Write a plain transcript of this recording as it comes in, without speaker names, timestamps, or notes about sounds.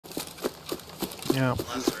Yeah.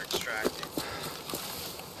 Unless they're extracting.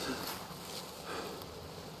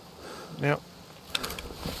 Yep.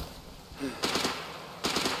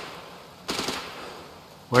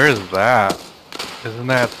 Where is that? Isn't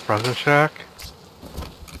that Suppressor Shack?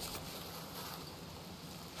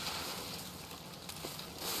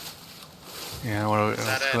 Yeah, what are we Is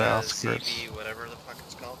that to at the a outskirts? ZB, whatever the fuck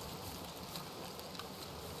it's called?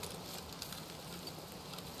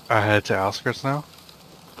 I head to outskirts now?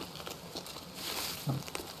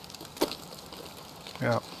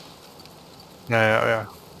 Yeah. Yeah.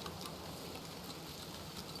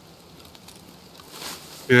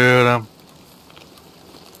 Shoot him.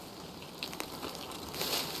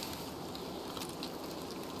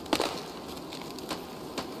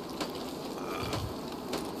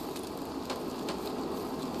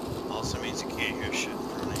 Also means you can't hear shit in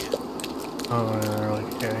front of you. Oh, I really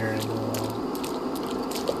can't hear anything.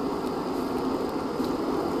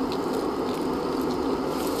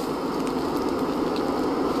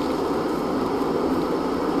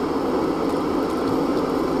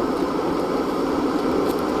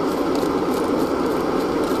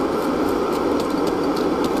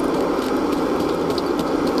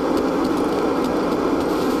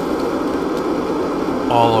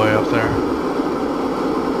 All the way up there.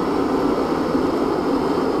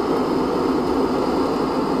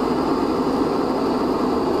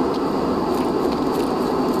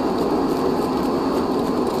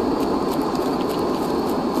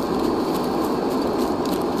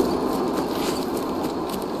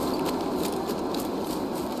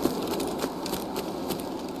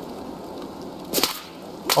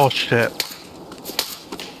 Oh shit.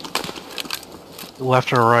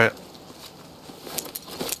 Left or right?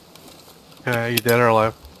 Okay, you dead or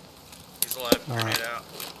alive? He's alive, Alright. grenade out.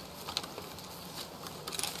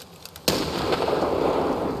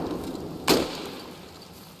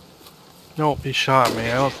 Nope, he shot me.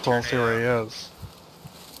 I don't still don't Grenade see where he out. is.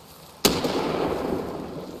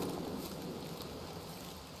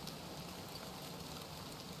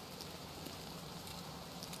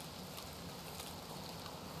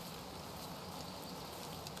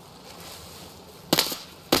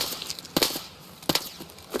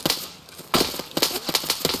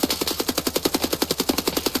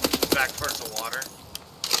 Back towards the water.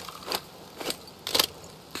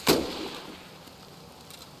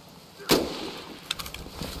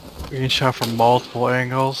 You're getting shot from multiple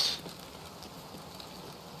angles.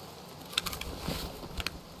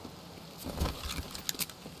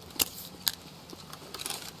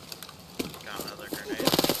 Got another grenade.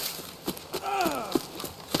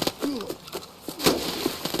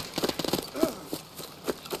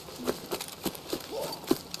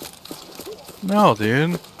 No,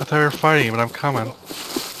 dude. I thought we were fighting, but I'm coming.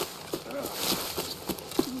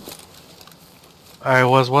 I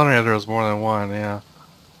was wondering if there was more than one, yeah.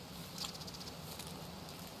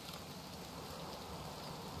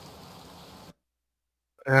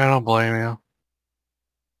 I don't blame you.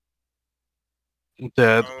 I'm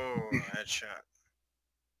dead. Oh, headshot.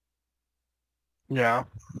 Yeah.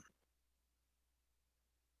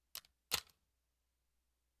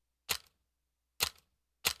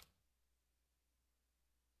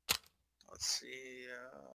 Let's see.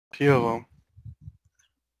 Few of them.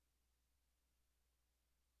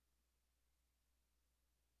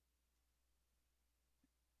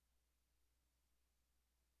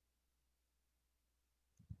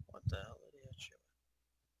 What the hell did he hit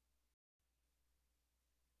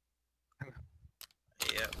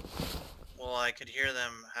you? Yep. Well, I could hear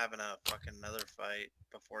them having a fucking another fight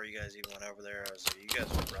before you guys even went over there. I was like, you guys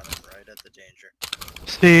were running right at the danger.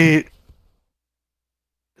 See,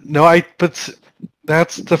 no, but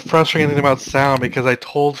that's the frustrating thing about sound because I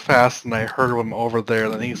told Fast and I heard him over there,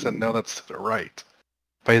 then he said, no, that's to the right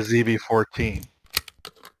by ZB14.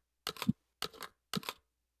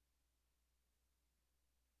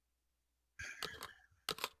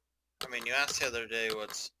 I mean, you asked the other day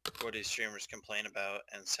what do streamers complain about,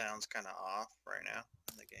 and sound's kind of off right now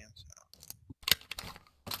in the game. So.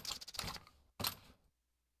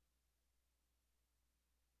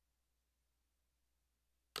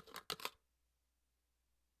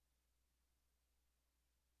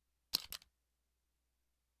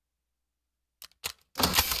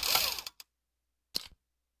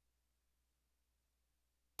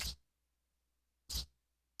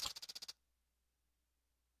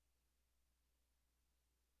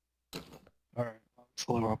 Alright, it's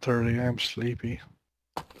 11:30. I'm sleepy.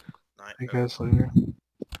 Night. See you guys later.